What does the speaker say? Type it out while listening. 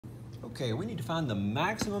Okay, we need to find the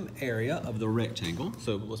maximum area of the rectangle.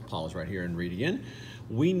 So let's pause right here and read again.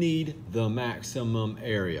 We need the maximum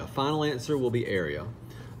area. Final answer will be area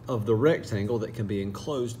of the rectangle that can be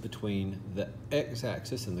enclosed between the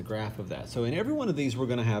x-axis and the graph of that. So in every one of these, we're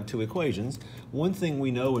going to have two equations. One thing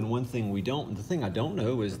we know and one thing we don't. And the thing I don't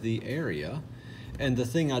know is the area. And the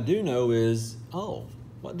thing I do know is, oh,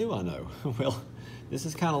 what do I know? Well, this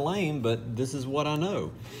is kind of lame, but this is what I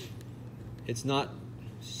know. It's not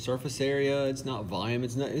surface area, it's not volume,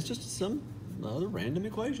 it's just some other random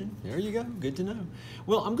equation. There you go, good to know.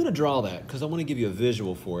 Well, I'm gonna draw that because I wanna give you a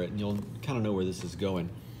visual for it and you'll kind of know where this is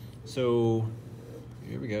going. So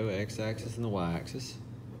here we go, x-axis and the y-axis.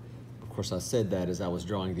 Of course, I said that as I was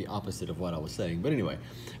drawing the opposite of what I was saying. But anyway,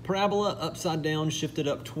 parabola upside down, shifted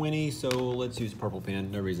up 20. So let's use a purple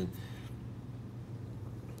pen, no reason.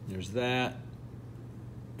 There's that,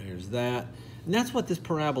 there's that. And that's what this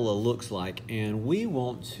parabola looks like. And we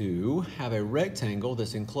want to have a rectangle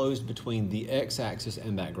that's enclosed between the x-axis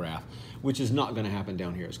and that graph, which is not going to happen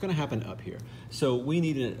down here. It's going to happen up here. So we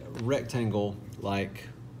need a rectangle like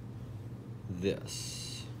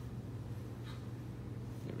this.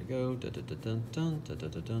 There we go.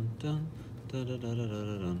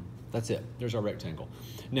 That's it. There's our rectangle.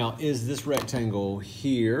 Now, is this rectangle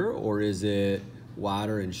here, or is it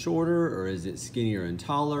wider and shorter, or is it skinnier and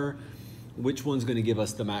taller? Which one's going to give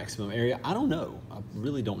us the maximum area? I don't know. I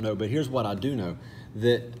really don't know. But here's what I do know,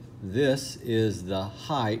 that this is the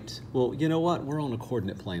height. Well, you know what? We're on a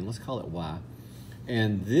coordinate plane. Let's call it y.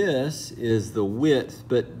 And this is the width,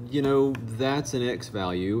 but you know, that's an x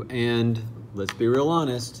value. And let's be real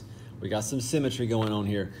honest, we got some symmetry going on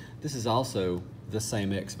here. This is also the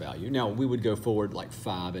same x value. Now, we would go forward like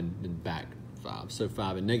 5 and back 5, so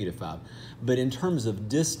 5 and negative 5. But in terms of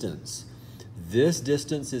distance, this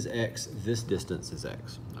distance is x, this distance is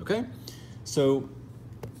x, okay? So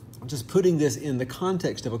just putting this in the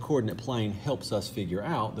context of a coordinate plane helps us figure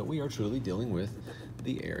out that we are truly dealing with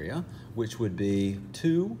the area, which would be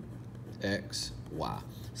 2x, y.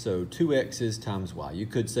 So 2x's times y. You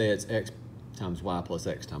could say it's x times y plus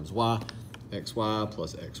x times y. xy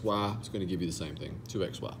plus xy. It's going to give you the same thing,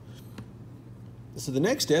 2xy. So the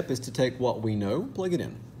next step is to take what we know, plug it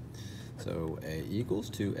in. So a equals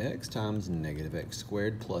 2x times negative x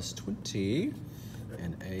squared plus 20,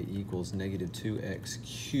 and a equals negative 2x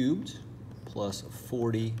cubed plus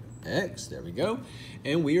 40x. There we go.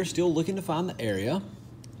 And we are still looking to find the area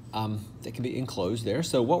that can be enclosed there.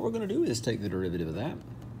 So what we're going to do is take the derivative of that.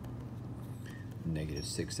 Negative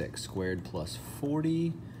 6x squared plus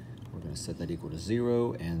 40. We're going to set that equal to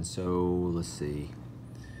 0. And so let's see.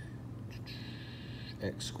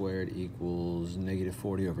 X squared equals negative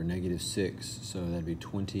 40 over negative 6, so that'd be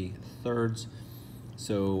 20/3.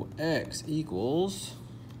 So x equals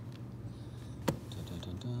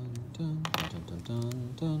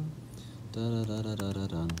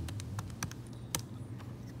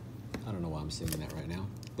I don't know why I'm singing that right now,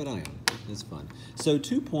 but I am. It's fun. So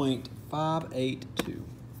 2.582.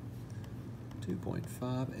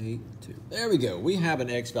 2.582. There we go. We have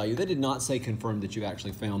an x value. They did not say confirm that you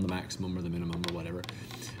actually found the maximum or the minimum or whatever.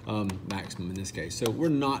 Maximum in this case. So we're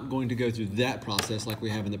not going to go through that process like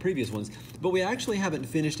we have in the previous ones, but we actually haven't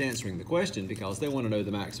finished answering the question because they want to know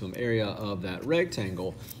the maximum area of that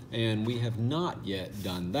rectangle, and we have not yet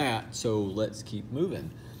done that, so let's keep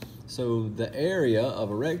moving. So the area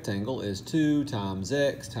of a rectangle is 2 times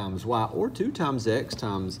x times y, or 2 times x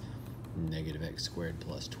times negative x squared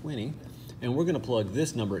plus 20. And we're going to plug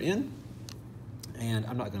this number in, and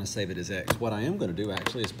I'm not going to save it as x. What I am going to do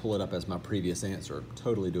actually is pull it up as my previous answer.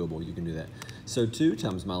 Totally doable, you can do that. So 2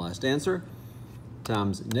 times my last answer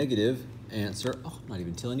times negative answer. Oh, I'm not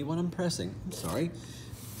even telling you what I'm pressing. I'm sorry.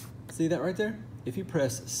 See that right there? If you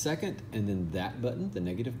press second and then that button, the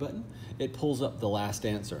negative button, it pulls up the last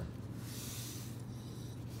answer.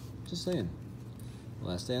 Just saying.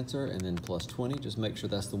 Last answer, and then plus 20. Just make sure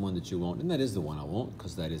that's the one that you want. And that is the one I want,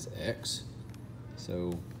 because that is x.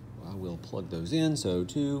 So I will plug those in. So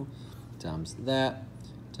 2 times that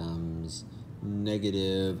times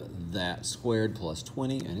negative that squared plus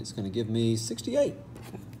 20. And it's going to give me 68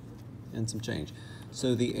 and some change.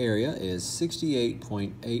 So the area is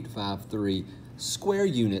 68.853 square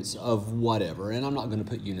units of whatever. And I'm not going to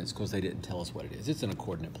put units because they didn't tell us what it is. It's in a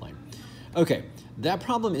coordinate plane. Okay, that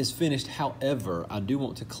problem is finished. However, I do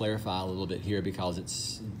want to clarify a little bit here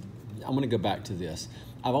because I'm going to go back to this.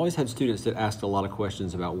 I've always had students that asked a lot of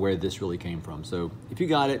questions about where this really came from. So if you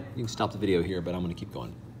got it, you can stop the video here, but I'm going to keep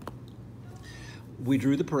going. We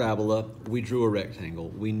drew the parabola, we drew a rectangle.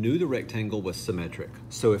 We knew the rectangle was symmetric.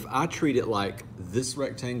 So if I treat it like this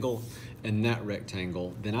rectangle and that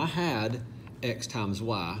rectangle, then I had x times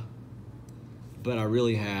y but I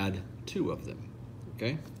really had 2 of them,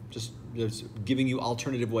 okay? Just giving you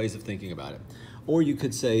alternative ways of thinking about it. Or you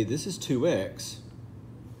could say, this is 2x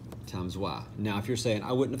times y. Now, if you're saying,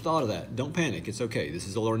 I wouldn't have thought of that, don't panic, it's okay. This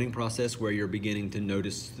is a learning process where you're beginning to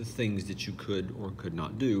notice the things that you could or could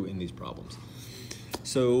not do in these problems.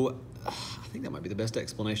 So I think that might be the best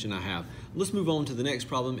explanation I have. Let's move on to the next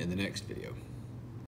problem in the next video.